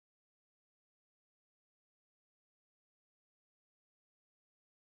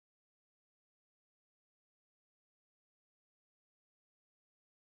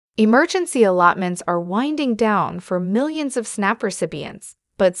Emergency allotments are winding down for millions of SNAP recipients,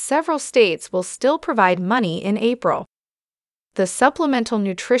 but several states will still provide money in April. The Supplemental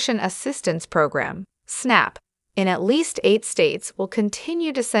Nutrition Assistance Program, SNAP, in at least 8 states will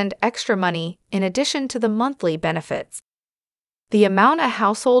continue to send extra money in addition to the monthly benefits. The amount a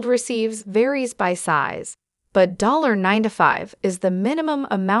household receives varies by size, but $9 is the minimum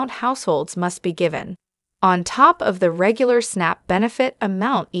amount households must be given, on top of the regular SNAP benefit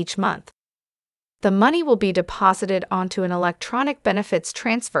amount each month. The money will be deposited onto an electronic benefits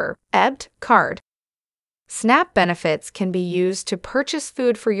transfer (e-ebt) card. SNAP benefits can be used to purchase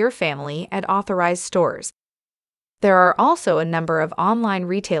food for your family at authorized stores. There are also a number of online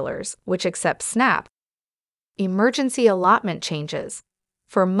retailers which accept SNAP. Emergency allotment changes.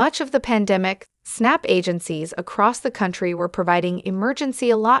 For much of the pandemic, SNAP agencies across the country were providing emergency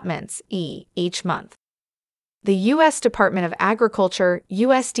allotments each month. The U.S. Department of Agriculture,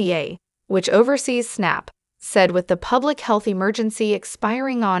 USDA, which oversees SNAP, said with the public health emergency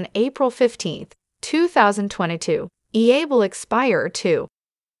expiring on April 15, 2022, EA will expire too.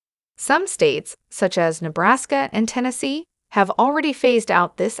 Some states, such as Nebraska and Tennessee, have already phased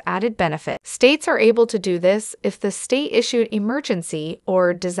out this added benefit. States are able to do this if the state-issued emergency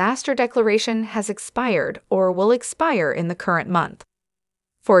or disaster declaration has expired or will expire in the current month.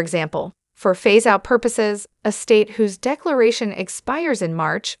 For example, for phase-out purposes, a state whose declaration expires in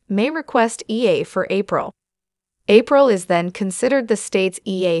March may request EA for April. April is then considered the state's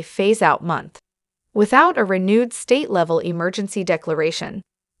EA phase-out month. Without a renewed state-level emergency declaration,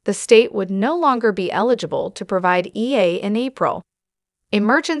 the state would no longer be eligible to provide EA in April.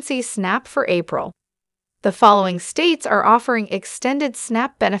 Emergency SNAP for April. The following states are offering extended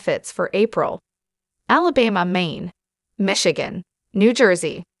SNAP benefits for April: Alabama, Maine, Michigan, New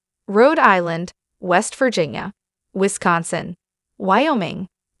Jersey, Rhode Island, West Virginia, Wisconsin, Wyoming.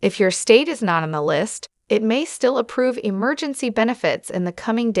 If your state is not on the list, it may still approve emergency benefits in the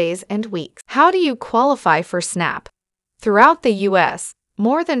coming days and weeks. How do you qualify for SNAP? Throughout the U.S.,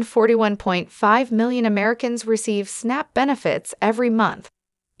 more than 41.5 million Americans receive SNAP benefits every month.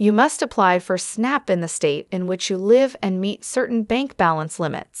 You must apply for SNAP in the state in which you live and meet certain bank balance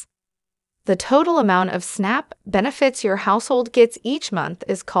limits. The total amount of SNAP benefits your household gets each month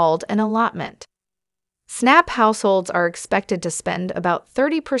is called an allotment. SNAP households are expected to spend about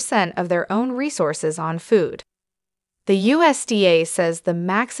 30% of their own resources on food. The USDA says the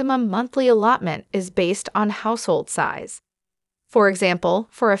maximum monthly allotment is based on household size. For example,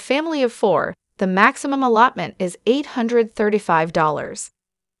 for a family of 4, the maximum allotment is $835.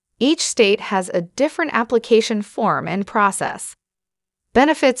 Each state has a different application form and process.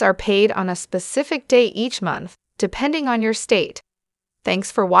 Benefits are paid on a specific day each month, depending on your state.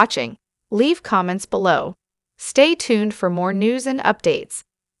 Thanks for watching. Leave comments below. Stay tuned for more news and updates.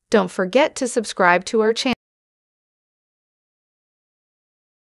 Don't forget to subscribe to our channel.